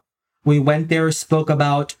Dow. We went there, spoke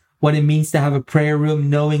about what it means to have a prayer room,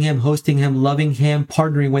 knowing him, hosting him, loving him,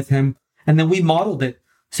 partnering with him. And then we modeled it.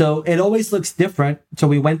 So it always looks different. So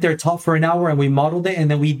we went there, taught for an hour, and we modeled it, and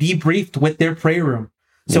then we debriefed with their prayer room.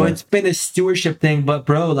 So it's been a stewardship thing. But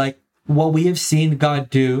bro, like what we have seen God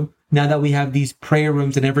do now that we have these prayer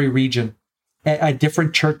rooms in every region at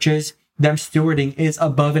different churches, them stewarding is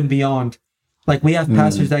above and beyond. Like we have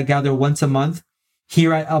pastors that gather once a month.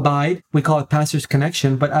 Here at Abide, we call it Pastor's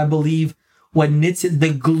Connection, but I believe what knits it,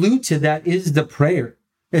 the glue to that is the prayer.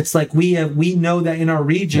 It's like we know that in our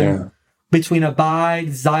region, between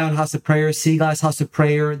Abide, Zion House of Prayer, Sea Glass House of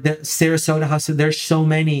Prayer, the Sarasota House of, there's so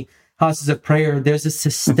many houses of prayer. There's a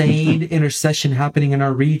sustained intercession happening in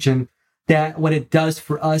our region that what it does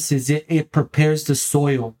for us is it prepares the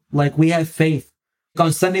soil. Like we have faith.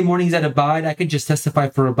 On Sunday mornings at Abide, I could just testify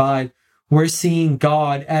for Abide. We're seeing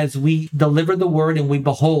God as we deliver the word and we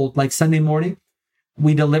behold, like Sunday morning,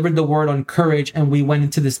 we delivered the word on courage and we went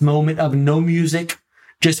into this moment of no music,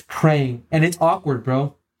 just praying. And it's awkward,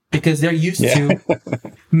 bro, because they're used to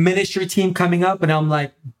ministry team coming up. And I'm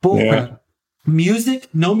like, bullcrap. Music,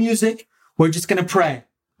 no music. We're just going to pray.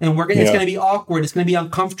 And it's going to be awkward. It's going to be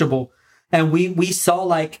uncomfortable. And we saw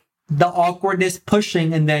like the awkwardness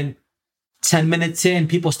pushing, and then 10 minutes in,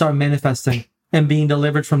 people start manifesting and being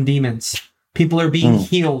delivered from demons. People are being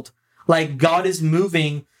healed. Like God is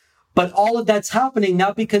moving, but all of that's happening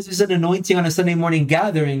not because there's an anointing on a Sunday morning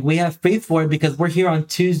gathering. We have faith for it because we're here on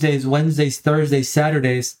Tuesdays, Wednesdays, Thursdays,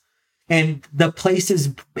 Saturdays, and the place is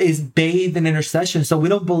bathed in intercession. So we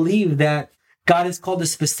don't believe that God has called a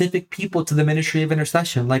specific people to the ministry of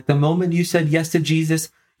intercession. Like the moment you said yes to Jesus,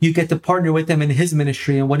 you get to partner with him in his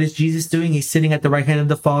ministry. And what is Jesus doing? He's sitting at the right hand of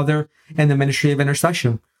the Father in the ministry of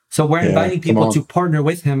intercession. So we're inviting people to partner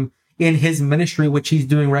with him in his ministry, which he's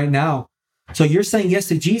doing right now. So you're saying yes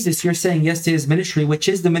to Jesus, you're saying yes to his ministry, which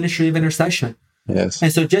is the ministry of intercession. Yes.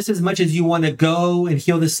 And so just as much as you want to go and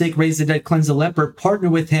heal the sick, raise the dead, cleanse the leper, partner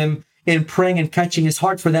with him in praying and catching his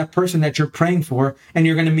heart for that person that you're praying for, and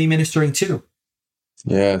you're going to be ministering to.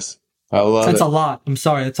 Yes. I love it. That's a lot. I'm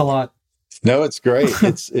sorry. That's a lot. No, it's great.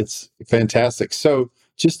 It's fantastic. So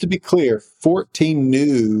just to be clear, 14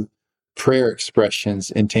 new prayer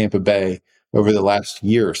expressions in Tampa Bay over the last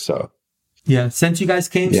year or so. Yeah, since you guys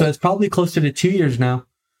came, so it's probably closer to 2 years now.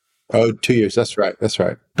 Oh, 2 years. That's right.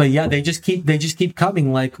 But yeah, they just keep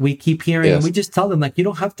coming. Like we keep hearing, and we just tell them like, you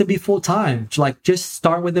don't have to be full time. Like just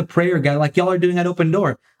start with a prayer gathering, like y'all are doing at Open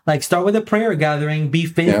Door. Like start with a prayer gathering, be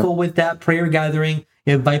faithful with that prayer gathering,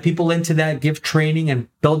 invite people into that, give training, and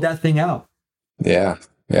build that thing out. Yeah.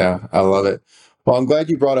 I love it. Well, I'm glad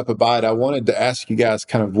you brought up Abide. I wanted to ask you guys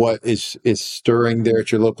kind of what is stirring there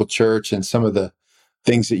at your local church and some of the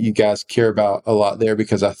things that you guys care about a lot there,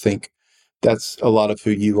 because I think that's a lot of who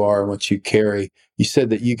you are and what you carry. You said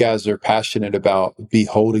that you guys are passionate about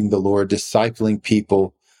beholding the Lord, discipling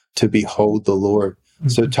people to behold the Lord. Mm-hmm.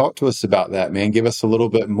 So talk to us about that, man. Give us a little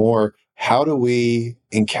bit more. How do we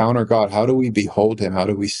encounter God? How do we behold him? How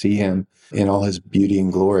do we see him in all his beauty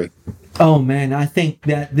and glory? Oh, man, I think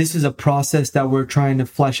that this is a process that we're trying to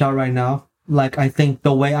flesh out right now. Like, I think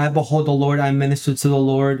the way I behold the Lord, I minister to the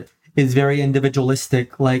Lord, is very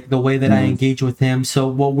individualistic, like the way that I engage with him. So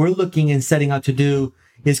what we're looking and setting out to do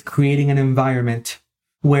is creating an environment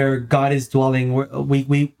where God is dwelling.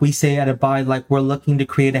 We say at Abide, like we're looking to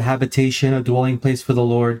create a habitation, a dwelling place for the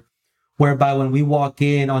Lord, whereby when we walk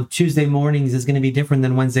in on Tuesday mornings is going to be different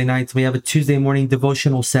than Wednesday nights. We have a Tuesday morning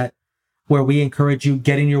devotional set where we encourage you,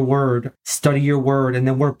 get in your word, study your word, and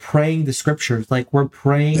then we're praying the scriptures. Like we're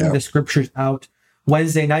praying the scriptures out.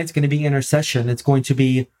 Wednesday night's going to be intercession. It's going to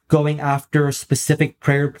be going after specific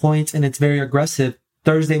prayer points, and it's very aggressive.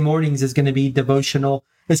 Thursday mornings is going to be devotional.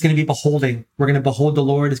 It's going to be beholding. We're going to behold the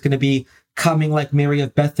Lord. It's going to be coming like Mary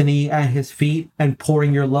of Bethany at his feet and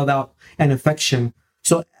pouring your love out and affection.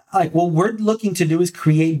 So like what we're looking to do is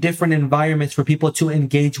create different environments for people to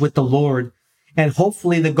engage with the Lord. And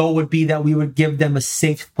hopefully the goal would be that we would give them a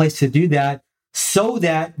safe place to do that, so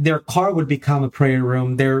that their car would become a prayer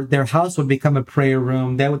room. Their house would become a prayer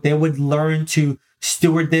room. They would learn to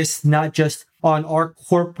steward this, not just on our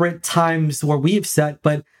corporate times where we've set,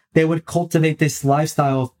 but they would cultivate this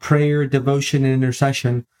lifestyle of prayer, devotion, and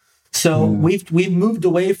intercession. So we've moved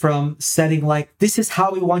away from setting like, this is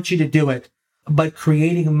how we want you to do it, but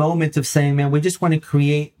creating a moment of saying, man, we just want to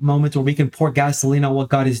create moments where we can pour gasoline on what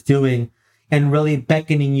God is doing and really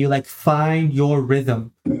beckoning you, like, find your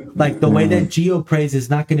rhythm. Like the way that Gio prays is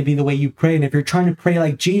not going to be the way you pray. And if you're trying to pray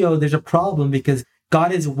like Gio, there's a problem, because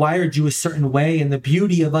God has wired you a certain way. And the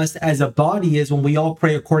beauty of us as a body is when we all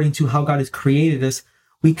pray according to how God has created us,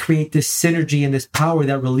 we create this synergy and this power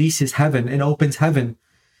that releases heaven and opens heaven,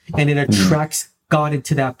 and it attracts God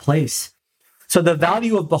into that place. So the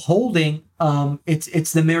value of beholding,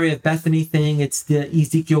 it's the Mary of Bethany thing. It's the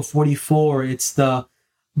Ezekiel 44. It's the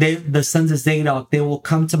sons of Zadok. They will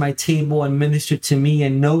come to my table and minister to me,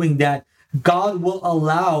 and knowing that God will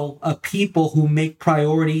allow a people who make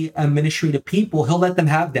priority a ministry to people, he'll let them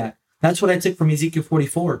have that. That's what I took from Ezekiel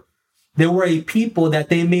 44. There were a people that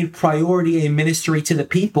they made priority a ministry to the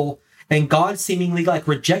people, and God seemingly like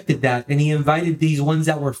rejected that. And he invited these ones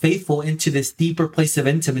that were faithful into this deeper place of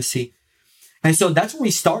intimacy. And so that's where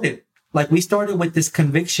we started. Like we started with this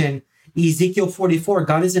conviction, Ezekiel 44,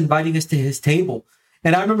 God is inviting us to his table.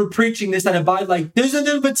 And I remember preaching this at Abide, like, there's an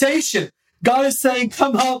invitation. God is saying,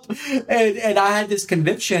 come up. And I had this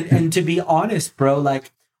conviction. And to be honest, bro,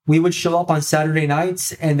 like we would show up on Saturday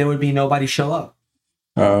nights and there would be nobody show up.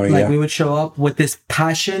 Oh, yeah. Like we would show up with this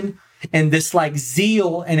passion and this like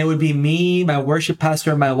zeal, and it would be me, my worship pastor,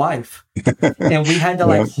 and my wife. And we had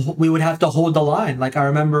to we would have to hold the line. Like I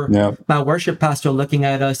remember my worship pastor looking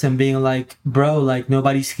at us and being like, bro, like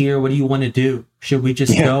nobody's here. What do you want to do? Should we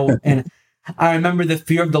just go? And I remember the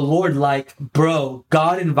fear of the Lord, like, bro,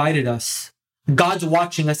 God invited us. God's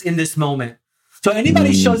watching us in this moment. So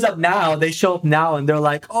anybody shows up now, they show up now and they're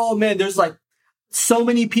like, oh man, there's like so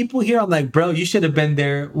many people here. I'm like, bro, you should have been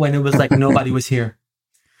there when it was like nobody was here.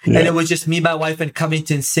 And it was just me, my wife, and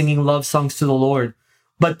Covington singing love songs to the Lord.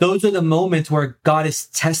 But those are the moments where God is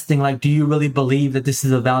testing, like, do you really believe that this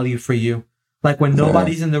is a value for you? Like when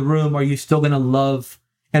nobody's in the room, are you still going to love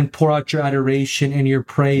and pour out your adoration and your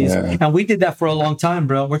praise? And we did that for a long time,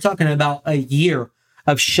 bro. We're talking about a year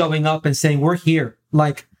of showing up and saying, we're here.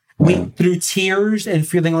 Like we, through tears and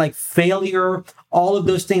feeling like failure, all of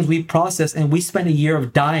those things we processed, and we spent a year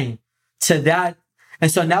of dying to that. And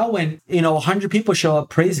so now when, 100 people show up,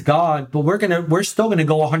 praise God, but we're still going to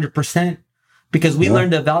go 100% because we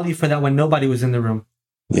learned a value for that when nobody was in the room.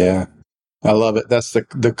 Yeah. I love it. That's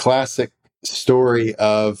the classic story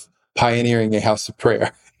of pioneering a house of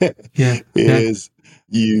prayer.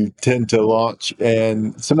 You tend to launch,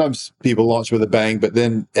 and sometimes people launch with a bang, but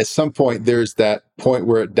then at some point there's that point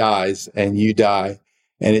where it dies and you die,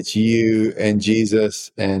 and it's you and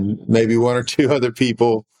Jesus and maybe one or two other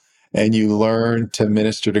people, and you learn to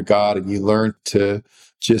minister to God and you learn to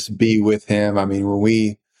just be with him. I mean, when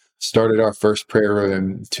we started our first prayer room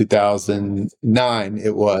in 2009,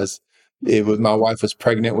 it was my wife was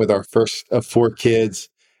pregnant with our first of 4 kids.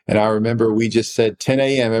 And I remember we just said 10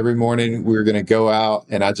 a.m. every morning, we were going to go out,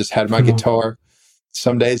 and I just had my guitar.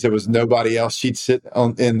 Some days there was nobody else. She'd sit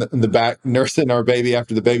in the back nursing our baby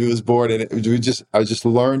after the baby was born. And I just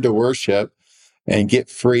learned to worship and get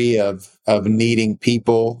free of needing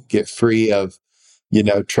people, get free of,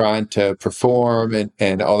 trying to perform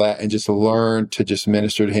and all that, and just learn to just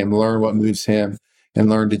minister to him, learn what moves him, and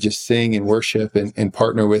learn to just sing and worship and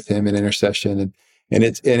partner with him in intercession. And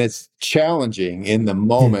it's challenging in the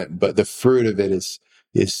moment, but the fruit of it is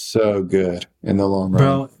so good in the long run.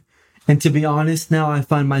 Bro, and to be honest, now I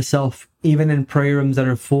find myself even in prayer rooms that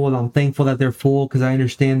are full, and I'm thankful that they're full because I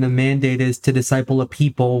understand the mandate is to disciple a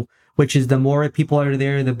people, which is the more people are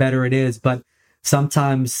there, the better it is. But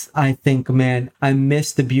sometimes I think, man, I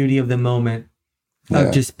miss the beauty of the moment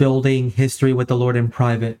of just building history with the Lord in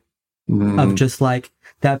private, of just like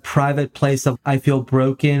that private place of I feel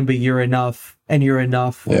broken, but you're enough, and you're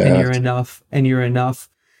enough, and you're enough, and you're enough.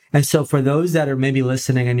 And so for those that are maybe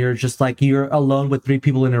listening and you're just like, you're alone with 3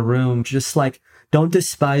 people in a room, just like, don't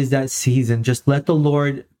despise that season. Just let the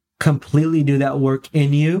Lord completely do that work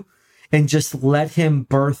in you, and just let him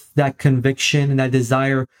birth that conviction and that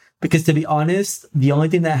desire. Because to be honest, the only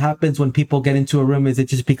thing that happens when people get into a room is it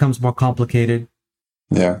just becomes more complicated.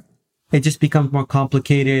 Yeah. it just becomes more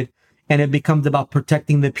complicated, and it becomes about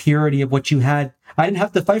protecting the purity of what you had. I didn't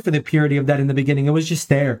have to fight for the purity of that in the beginning. It was just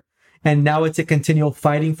there. And now it's a continual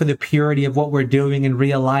fighting for the purity of what we're doing and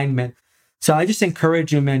realignment. So I just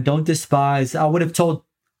encourage you, man, don't despise. I would have told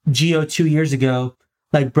Gio 2 years ago,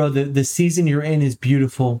 like, bro, the season you're in is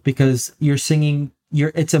beautiful because you're singing,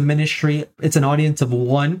 it's a ministry, it's an audience of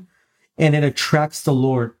one, and it attracts the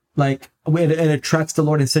Lord. Like, it attracts the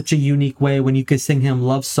Lord in such a unique way when you can sing him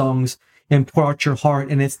love songs and pour out your heart.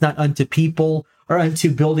 And it's not unto people or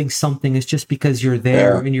unto building something. It's just because you're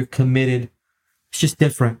there and you're committed. It's just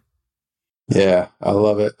different. Yeah, I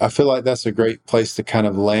love it. I feel like that's a great place to kind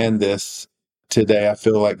of land this today. I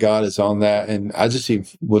feel like God is on that. And I just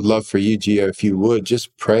would love for you, Gio, if you would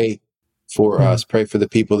just pray for us, pray for the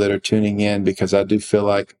people that are tuning in, because I do feel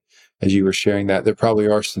like, as you were sharing that, there probably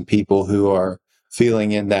are some people who are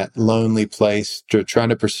feeling in that lonely place, trying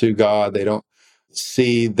to pursue God. They don't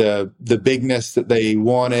see the bigness that they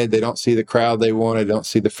wanted. They don't see the crowd they wanted. They don't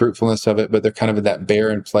see the fruitfulness of it, but they're kind of in that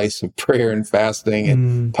barren place of prayer and fasting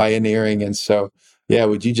and pioneering. And so, yeah,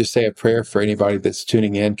 would you just say a prayer for anybody that's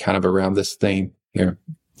tuning in kind of around this theme here?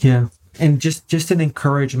 Yeah. And just an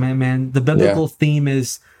encouragement, man. The biblical theme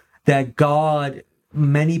is that God,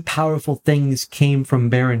 many powerful things came from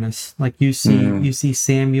barrenness. Like you see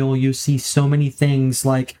Samuel, you see so many things,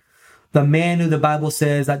 like the man who the Bible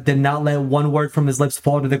says that did not let one word from his lips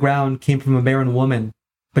fall to the ground came from a barren woman,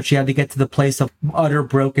 but she had to get to the place of utter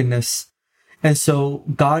brokenness. And so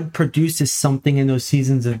God produces something in those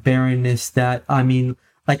seasons of barrenness that, I mean,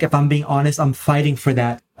 like, if I'm being honest, I'm fighting for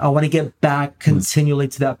that. I want to get back continually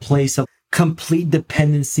to that place of complete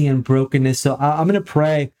dependency and brokenness. So I'm going to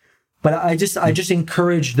pray. But I just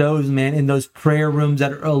encourage those, man, in those prayer rooms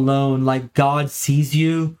that are alone. Like, God sees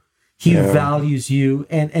you, he values you,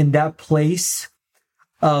 and that place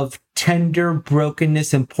of tender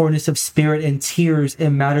brokenness and poorness of spirit and tears, it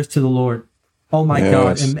matters to the Lord. Oh my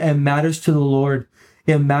God, it matters to the Lord.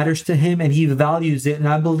 It matters to him, and he values it. And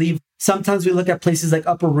I believe sometimes we look at places like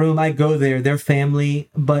Upper Room. I go there, their family,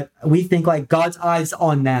 but we think like God's eyes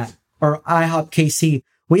on that, or IHOP KC.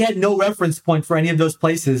 We had no reference point for any of those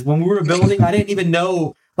places. When we were building, I didn't even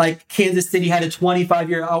know like Kansas City had a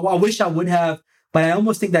 25-year. I wish I would have, but I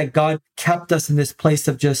almost think that God kept us in this place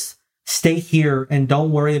of just stay here and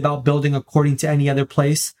don't worry about building according to any other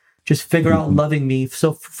place. Just figure out loving me.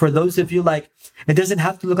 So for those of you, like, it doesn't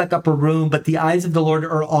have to look like Upper Room, but the eyes of the Lord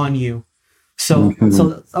are on you. So I'm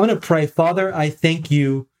going to pray. Father, I thank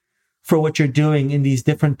you for what you're doing in these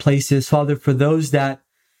different places. Father, for those that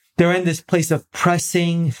they're in this place of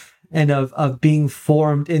pressing and of being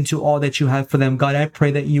formed into all that you have for them, God, I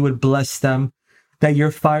pray that you would bless them, that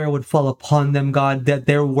your fire would fall upon them, God, that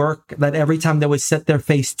their work, that every time they would set their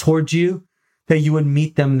face towards you, that you would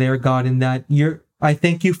meet them there, God, and that I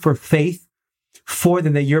thank you for faith for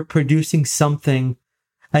them, that you're producing something.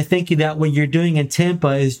 I thank you that what you're doing in Tampa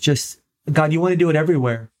is just, God, you want to do it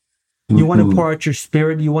everywhere. You want to pour out your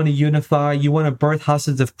spirit. You want to unify. You want to birth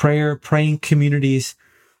houses of prayer, praying communities,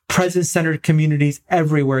 presence-centered communities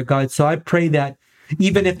everywhere, God. So I pray that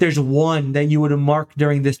even if there's one that you would mark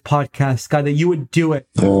during this podcast, God, that you would do it.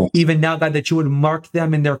 Even now, God, that you would mark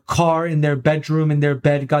them in their car, in their bedroom, in their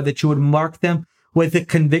bed, God, that you would mark them with the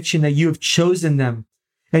conviction that you have chosen them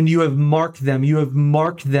and you have marked them. You have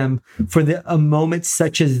marked them for a moment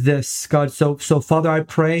such as this, God. So Father, I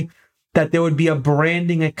pray that there would be a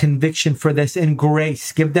branding and conviction for this, and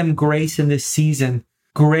grace. Give them grace in this season,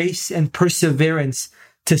 grace and perseverance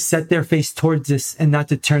to set their face towards this and not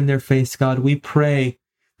to turn their face, God. We pray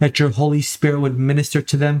that your Holy Spirit would minister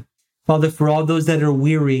to them. Father, for all those that are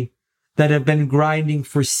weary, that have been grinding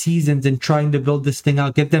for seasons and trying to build this thing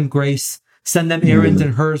out, give them grace. Send them Aaron's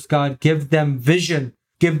and hers, God. Give them vision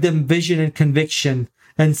and conviction,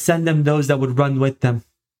 and send them those that would run with them.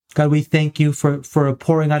 God, we thank you for a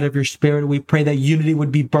pouring out of your spirit. We pray that unity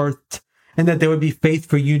would be birthed and that there would be faith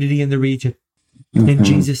for unity in the region. In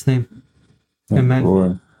Jesus' name. Amen.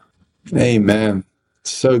 Lord. Amen.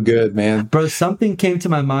 So good, man. Bro, something came to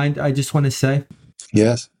my mind. I just want to say.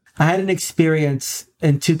 Yes. I had an experience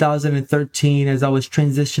in 2013 as I was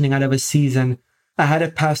transitioning out of a season. I had a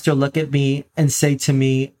pastor look at me and say to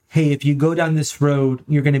me, hey, if you go down this road,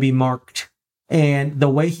 you're going to be marked. And the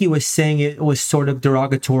way he was saying it was sort of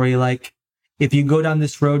derogatory. Like, if you go down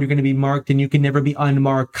this road, you're going to be marked and you can never be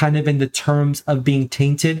unmarked, kind of in the terms of being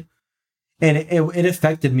tainted. And it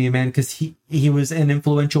affected me, man, because he was an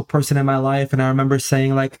influential person in my life. And I remember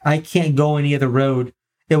saying, like, I can't go any other road.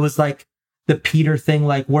 It was like the Peter thing,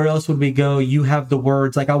 like, where else would we go? You have the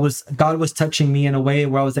words. Like, God was touching me in a way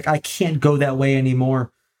where I was like, I can't go that way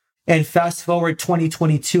anymore. And fast forward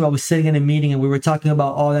 2022, I was sitting in a meeting and we were talking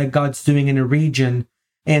about all that God's doing in a region.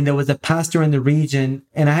 And there was a pastor in the region,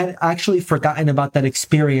 and I had actually forgotten about that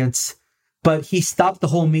experience, but he stopped the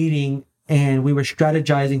whole meeting and we were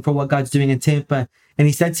strategizing for what God's doing in Tampa. And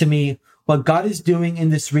he said to me, what God is doing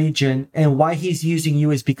in this region and why he's using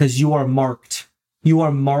you is because you are marked. You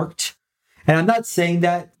are marked. And I'm not saying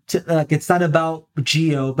that it's not about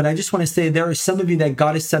Gio, but I just want to say there are some of you that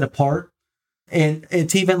God has set apart. And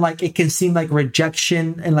it's even like it can seem like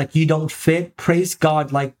rejection and like you don't fit. Praise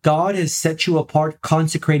God. Like God has set you apart,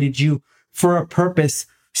 consecrated you for a purpose.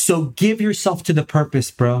 So give yourself to the purpose,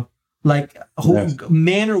 bro. Like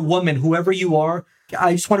man or woman, whoever you are,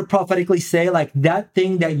 I just want to prophetically say like that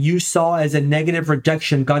thing that you saw as a negative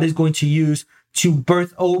rejection, God is going to use to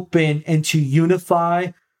birth open and to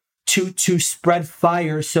unify, to spread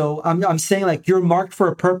fire. So I'm saying like you're marked for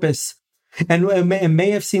a purpose. And it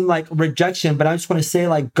may have seemed like rejection, but I just want to say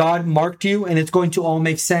like God marked you and it's going to all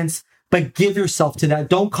make sense, but give yourself to that.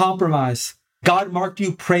 Don't compromise. God marked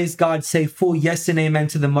you. Praise God. Say full yes and amen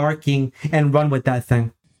to the marking and run with that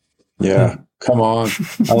thing. Yeah. Come on.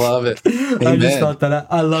 I love it. Amen. I just thought that.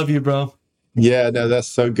 I love you, bro. Yeah, no, that's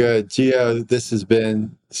so good. Gio, this has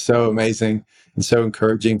been so amazing and so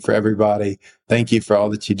encouraging for everybody. Thank you for all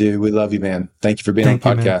that you do. We love you, man. Thank you for being on the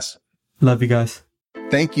podcast. Love you guys.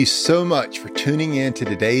 Thank you so much for tuning in to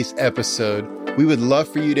today's episode. We would love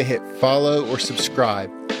for you to hit follow or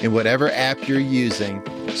subscribe in whatever app you're using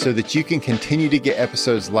so that you can continue to get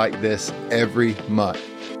episodes like this every month.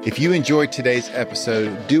 If you enjoyed today's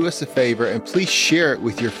episode, do us a favor and please share it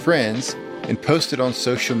with your friends and post it on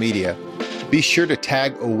social media. Be sure to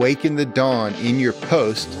tag Awaken the Dawn in your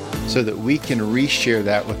post so that we can reshare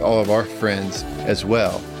that with all of our friends as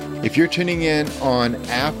well. If you're tuning in on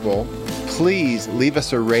Apple, please leave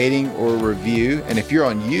us a rating or a review. And if you're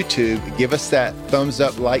on YouTube, give us that thumbs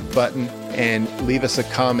up like button and leave us a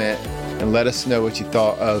comment and let us know what you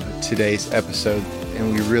thought of today's episode.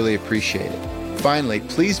 And we really appreciate it. Finally,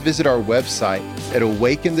 please visit our website at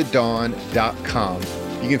awakenthedawn.com.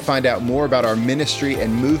 You can find out more about our ministry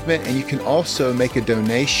and movement, and you can also make a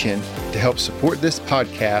donation to help support this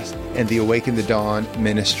podcast and the Awaken the Dawn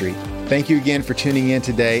ministry. Thank you again for tuning in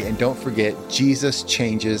today, and don't forget, Jesus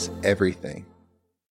changes everything.